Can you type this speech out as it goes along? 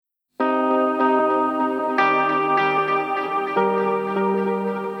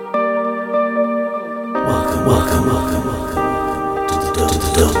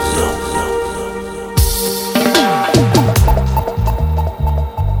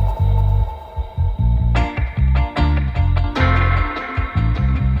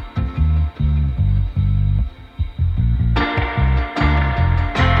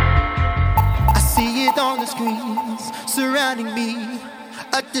surrounding me,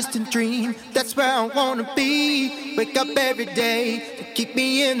 a distant dream, that's where I wanna be. Wake up every day to keep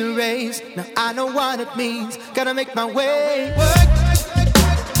me in the race. Now I know what it means, gotta make my way. Work.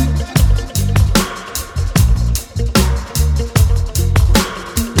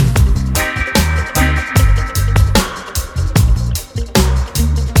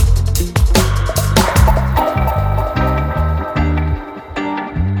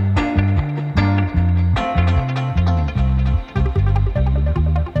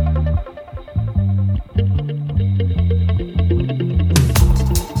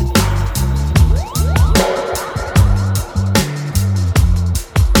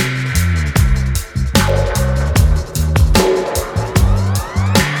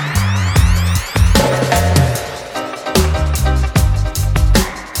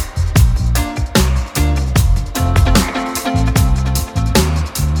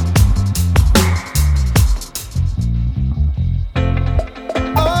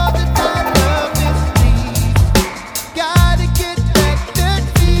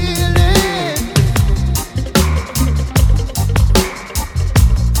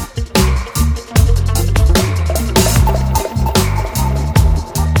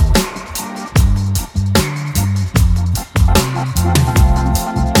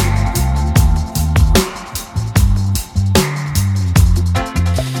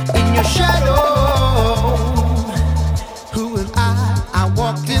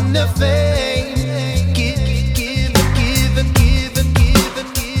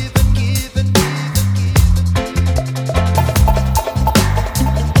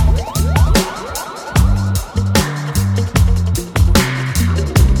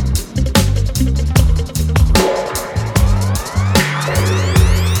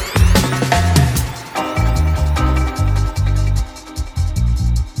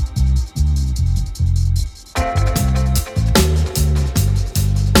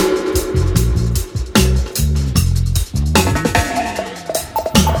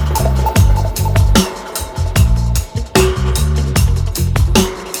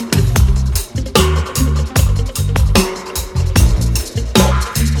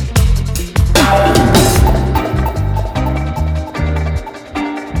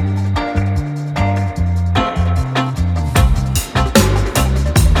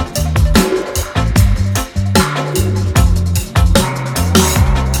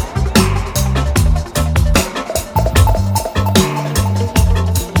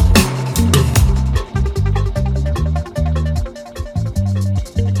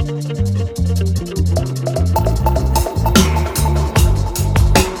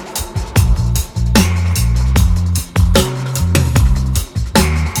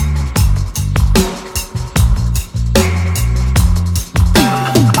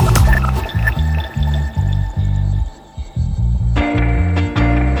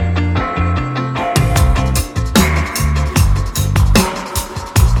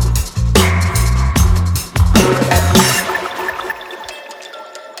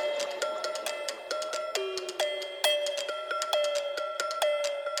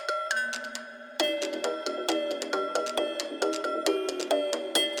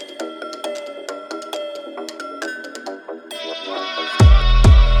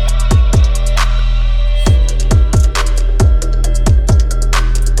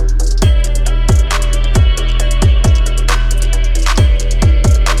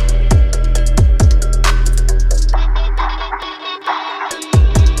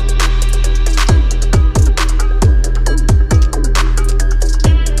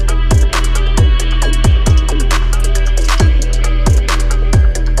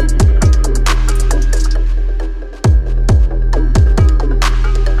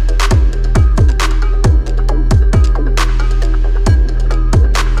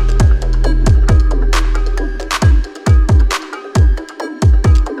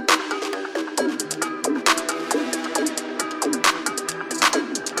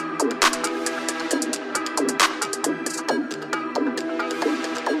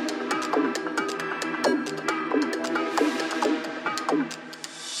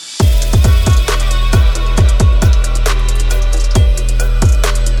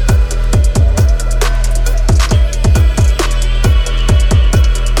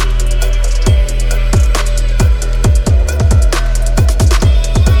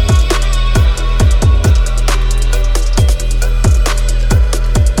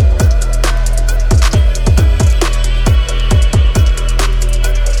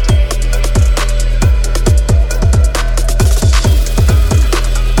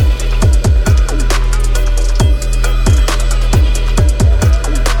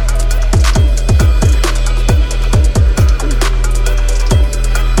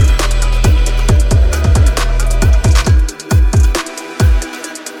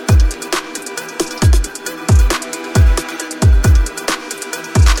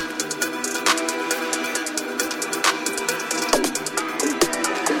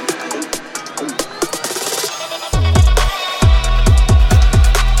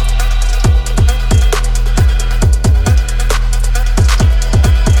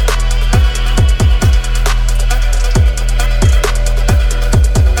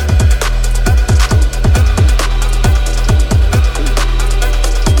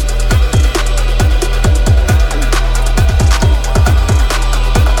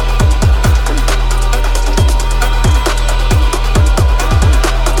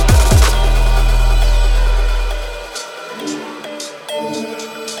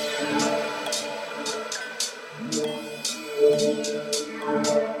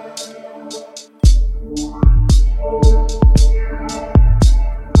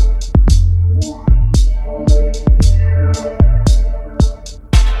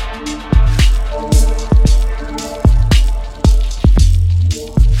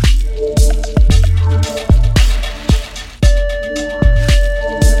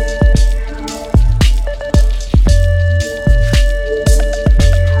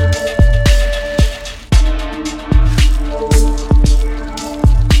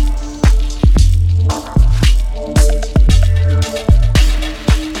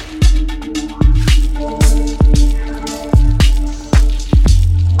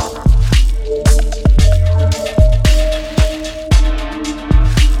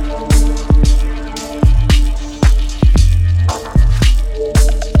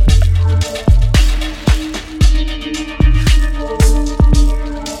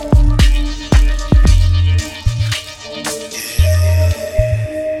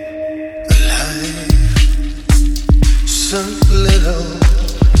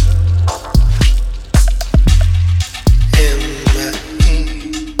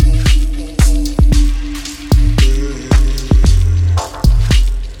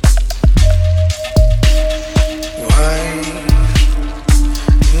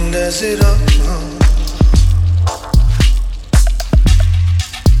 does it all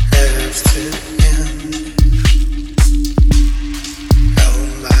have to end? Oh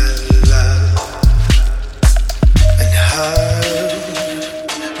my love, and how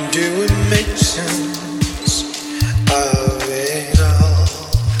do it make sense of it all?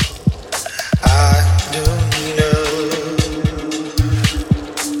 I don't know.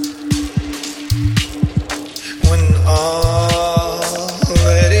 When all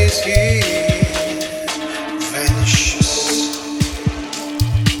that is here vanishes,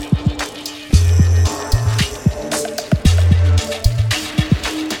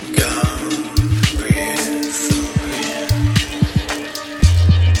 gone with the wind.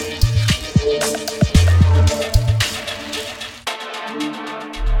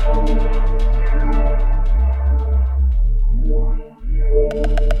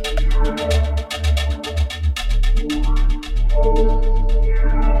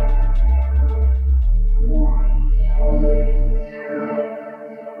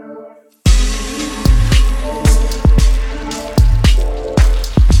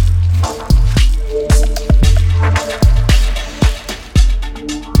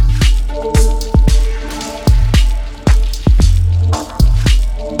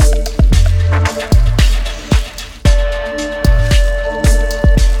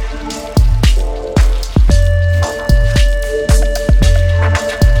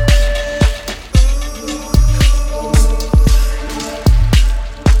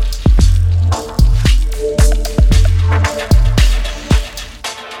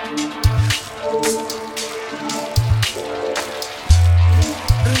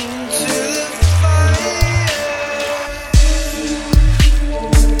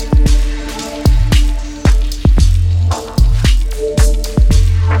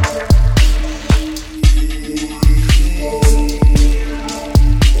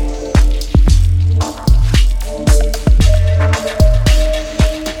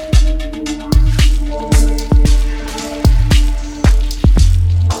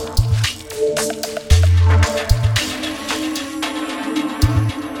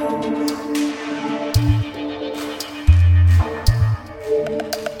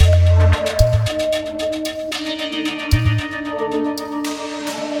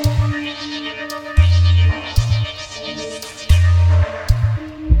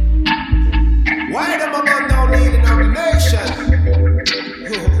 Why them about now leading on the nation?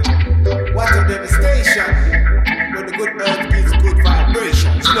 What a devastation when the good earth gives good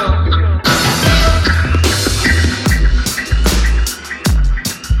vibrations, you know.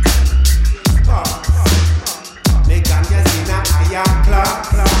 Make a guess in a higher class.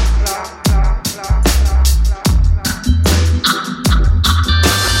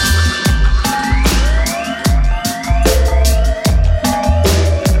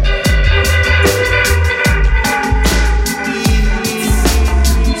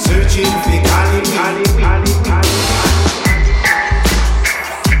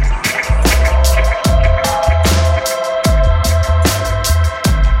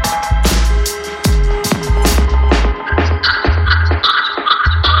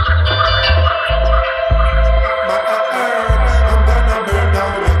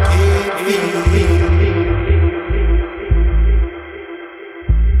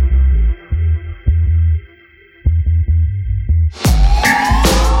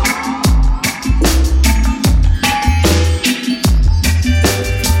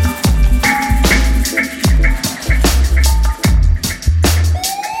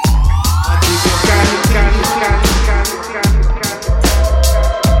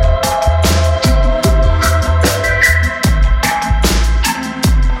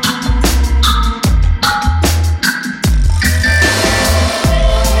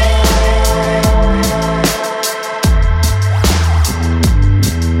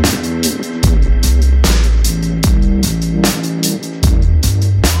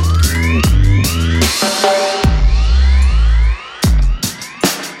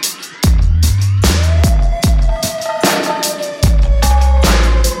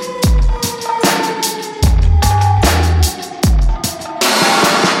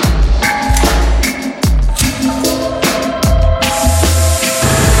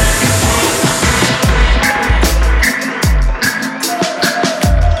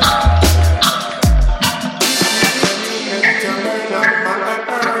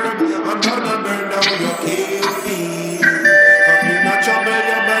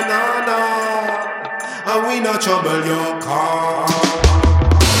 Trouble your car.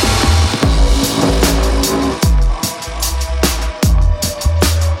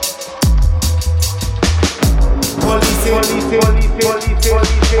 Police.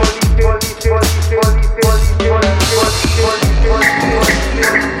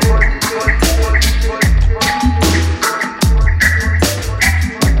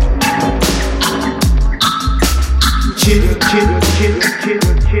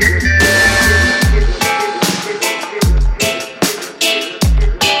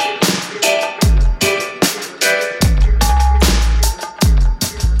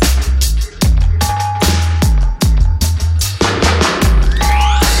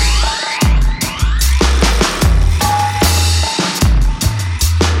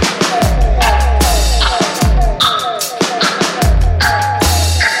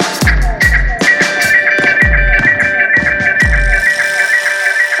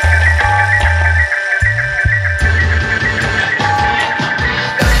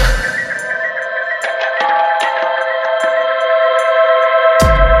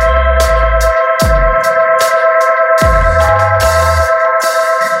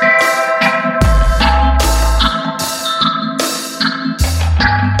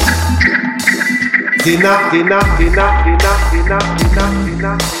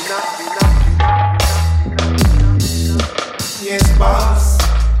 Yes, boss.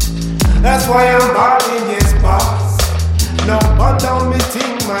 That's why I'm balling, yes, boss. No, but down me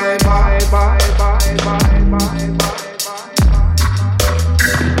ting, my bye.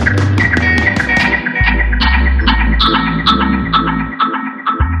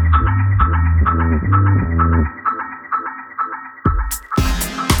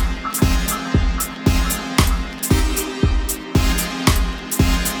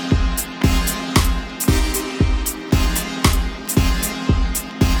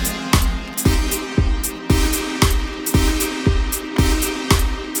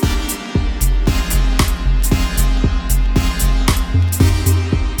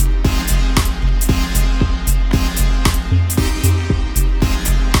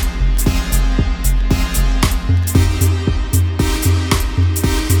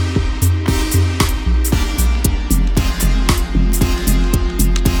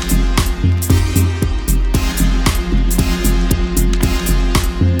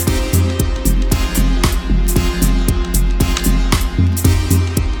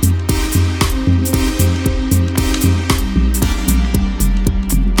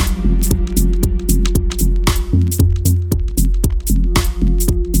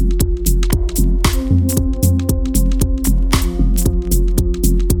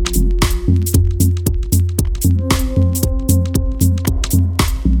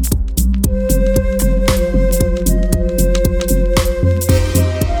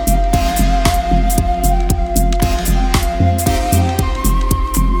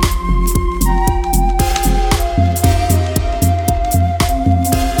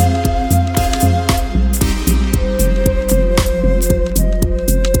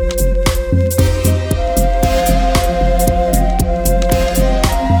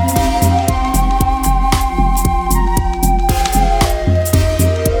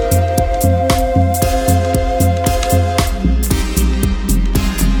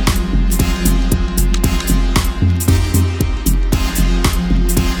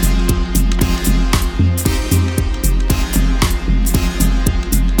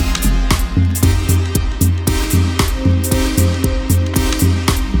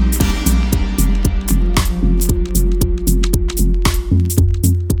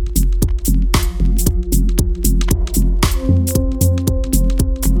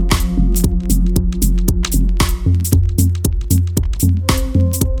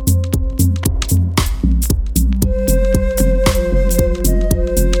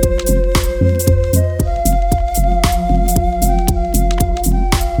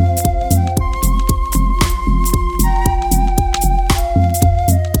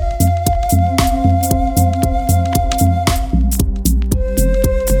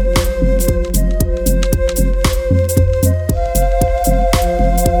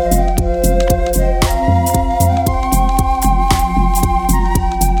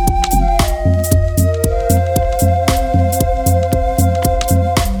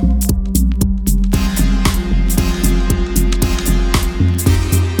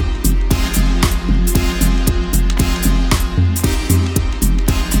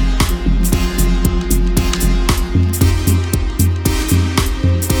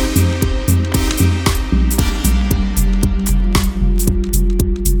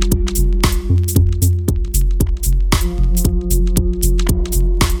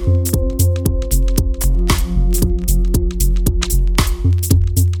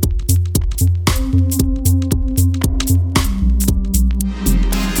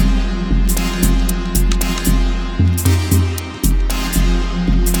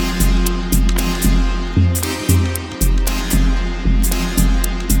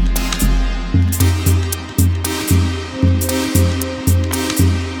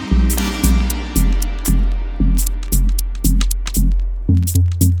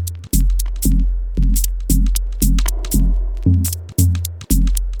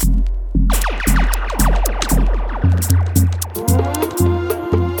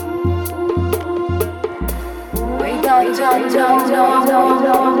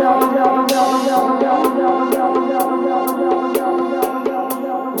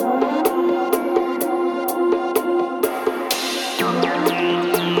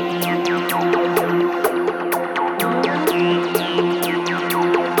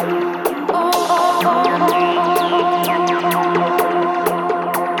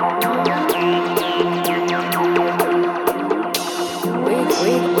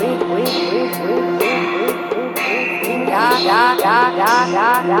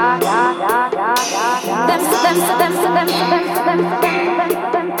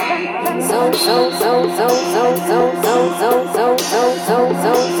 So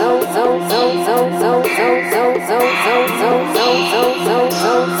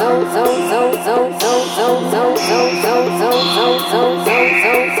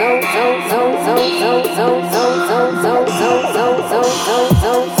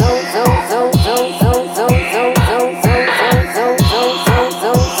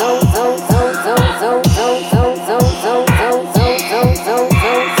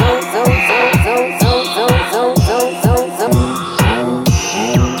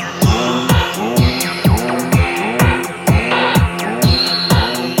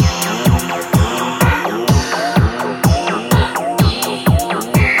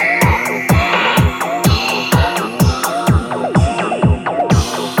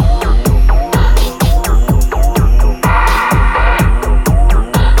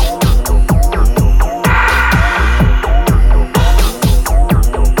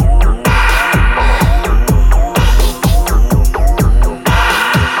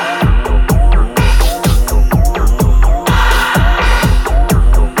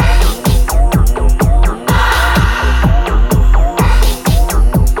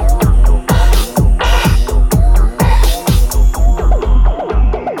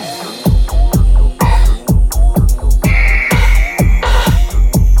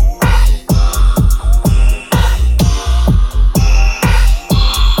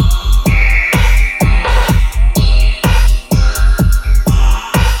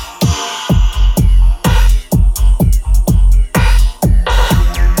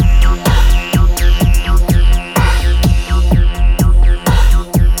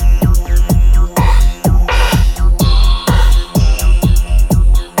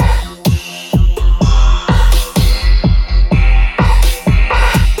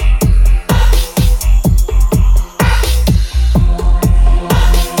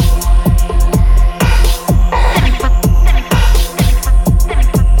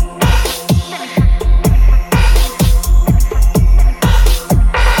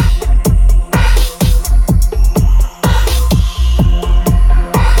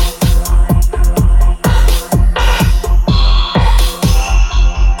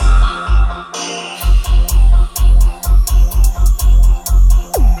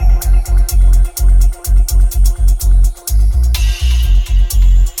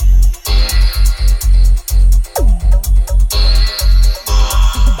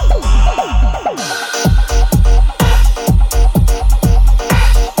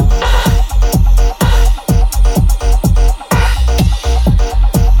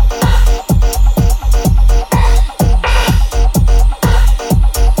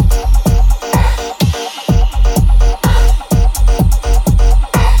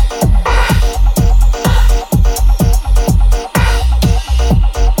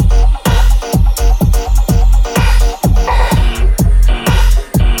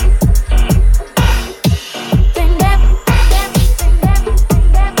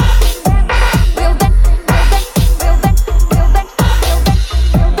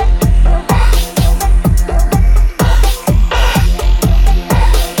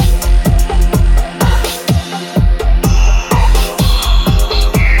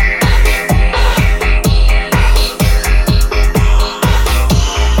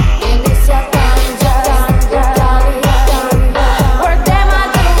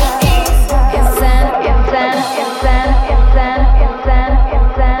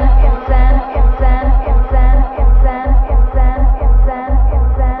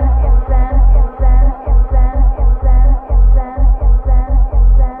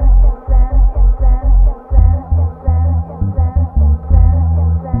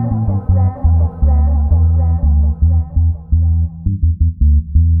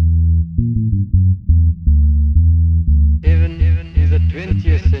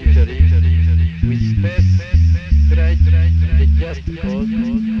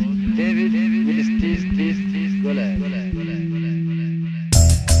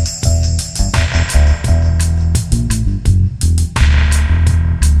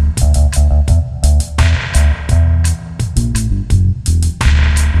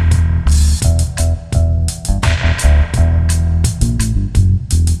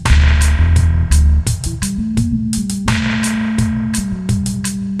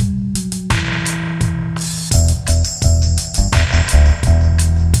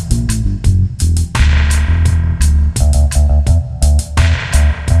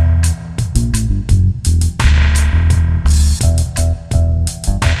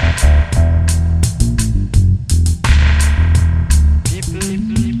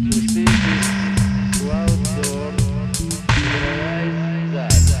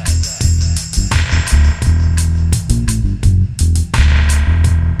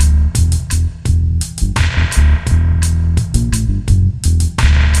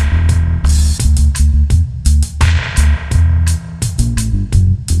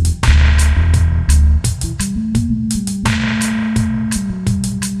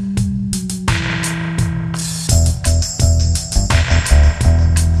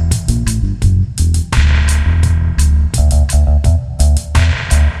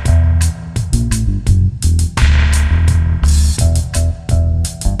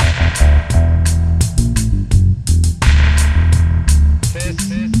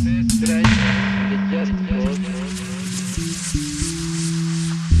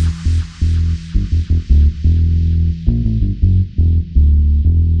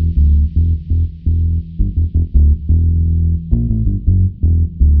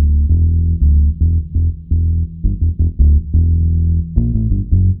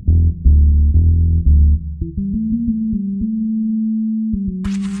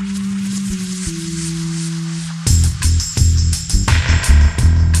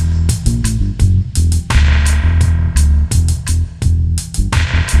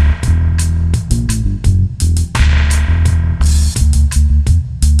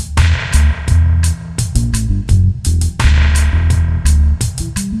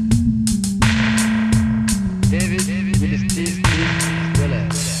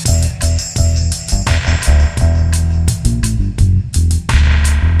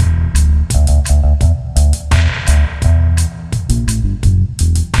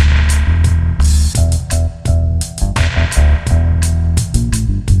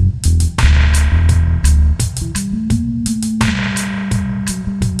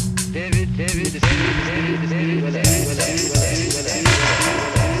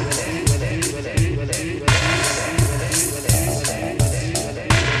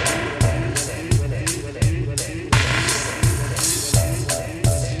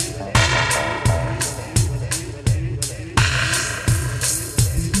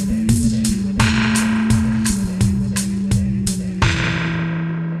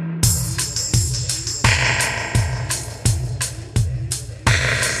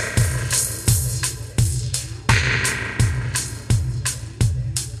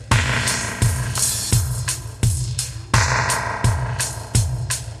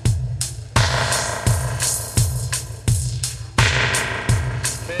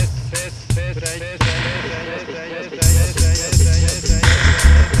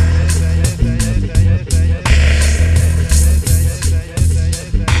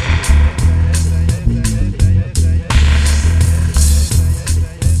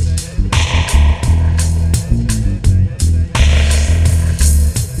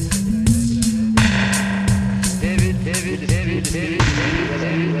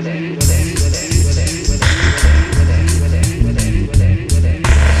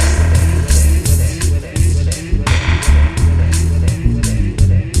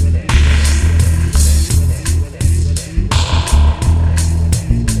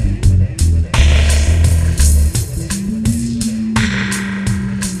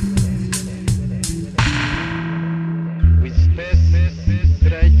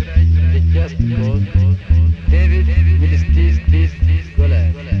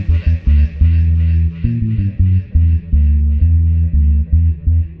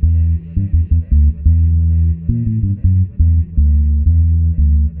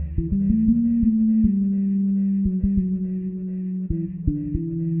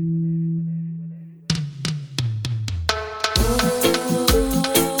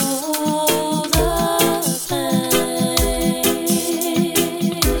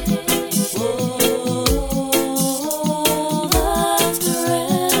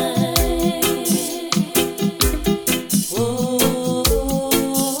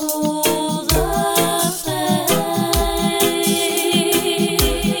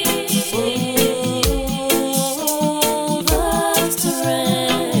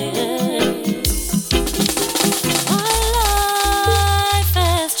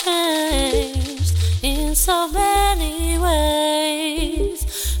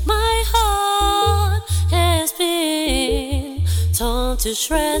to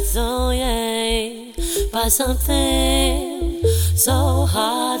shreds, oh yeah, by something so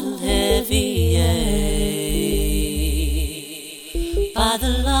hard and heavy, yeah, by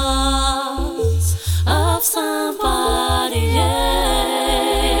the loss of somebody, yeah.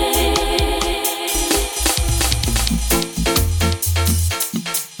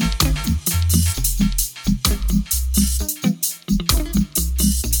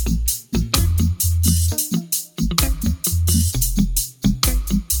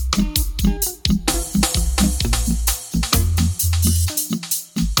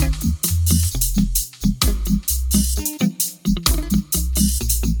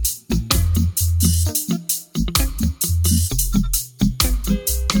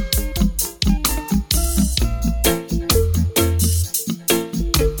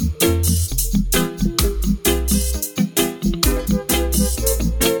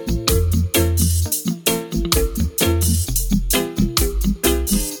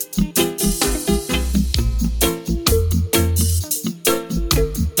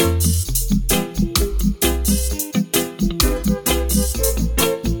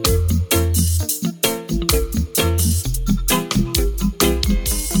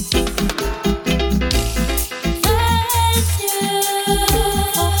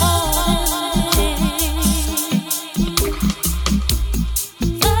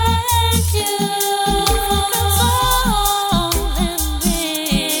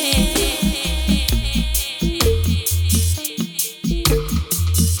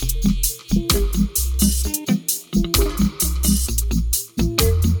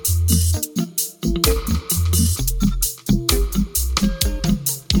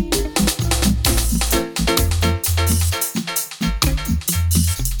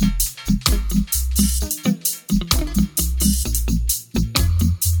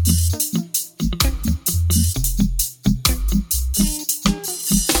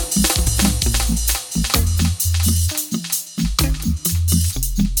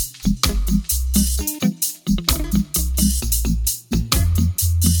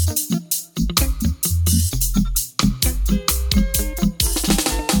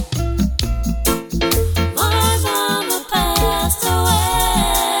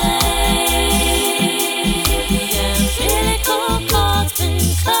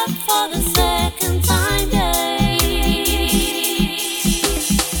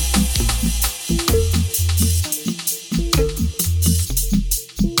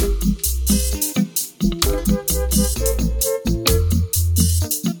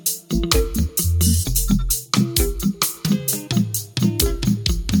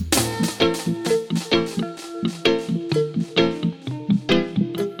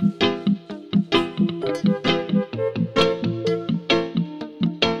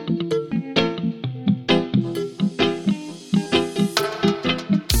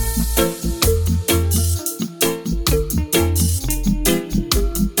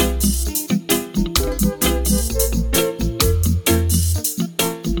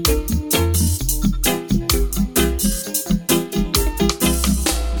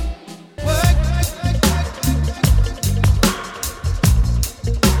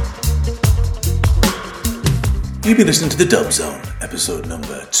 You've been listening to The Dub Zone, episode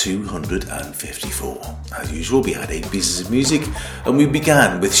number 254. As usual, we had 8 pieces of music, and we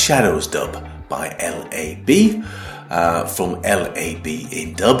began with Shadows Dub by LAB, from LAB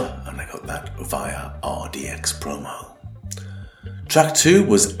in Dub, and I got that via RDX promo. Track 2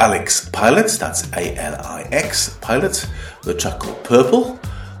 was Alex Pilot, that's ALIX Pilot, with a track called Purple.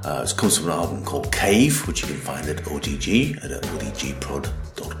 It comes from an album called Cave, which you can find at ODG at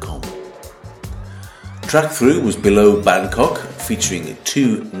odgprod.com. Track 3 was Below Bangkok, featuring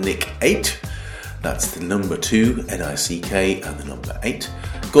 2 Nick 8. That's the number 2, N-I-C-K, and the number 8.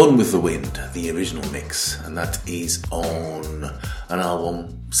 Gone with the Wind, the original mix, and that is on an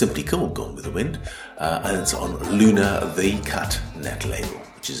album simply called Gone with the Wind, and it's on Luna the Cat Net label,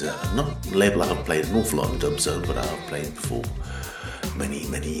 which is a label I haven't played an awful lot in Dub Zone, but I have played before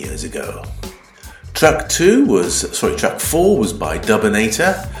many years ago. Track 4 was by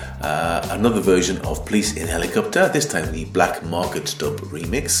Dubinator, another version of Police in Helicopter, this time the Black Market Dub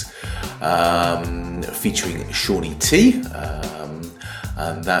remix, featuring Shawnee T,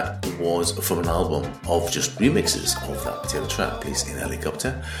 and that was from an album of just remixes of that particular track, Police in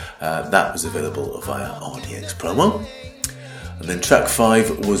Helicopter. That was available via RDX promo. And then track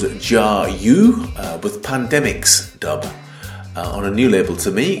 5 was Ja Yu with Pandemics Dub, on a new label to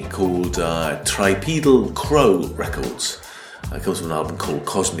me called Tripedal Crow Records. It comes from an album called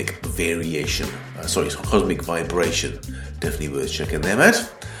Cosmic Vibration. Definitely worth checking them out.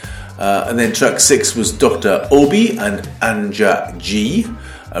 And then track 6 was Dr. Obi and Anja G.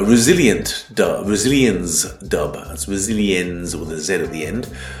 A Resilience dub. That's Resilience with a Z at the end.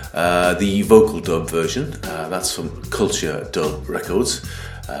 The vocal dub version. That's from Culture Dub Records.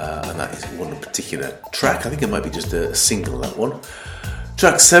 And that is one particular track. I think it might be just a single, that one.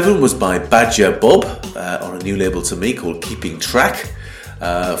 Track 7 was by Badger Bob on a new label to me called Keeping Track.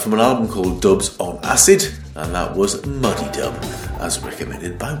 From an album called Dubs on Acid, and that was Muddy Dub, as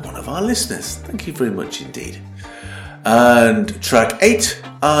recommended by one of our listeners. Thank you very much indeed. And track 8,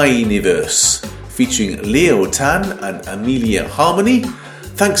 Universe, featuring Leo Tan and Amelia Harmony.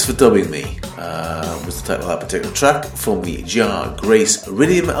 Thanks for Dubbing Me, was the title of that particular track from the Jar Grace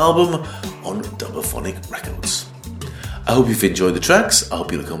Iridium album on Dubophonic Records. I hope you've enjoyed the tracks. I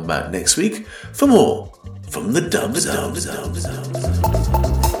hope you'll come back next week for more from the Dub Zone.